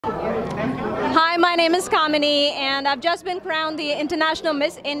Hi, my name is Kamini, and I've just been crowned the International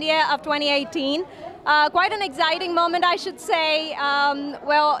Miss India of 2018. Quite an exciting moment, I should say.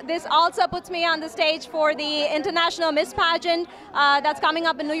 Well, this also puts me on the stage for the International Miss Pageant that's coming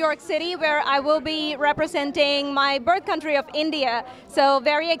up in New York City, where I will be representing my birth country of India. So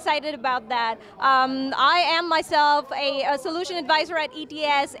very excited about that. I am myself a solution advisor at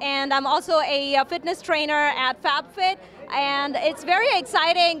ETS, and I'm also a fitness trainer at FabFit. And it's very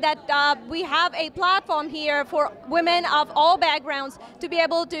exciting that we have a platform here for women of all backgrounds to be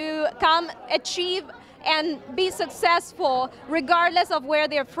able to come achieve and be successful regardless of where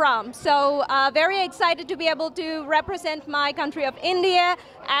they're from. So very excited to be able to represent my country of India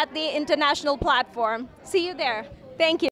at the international platform. See you there. Thank you.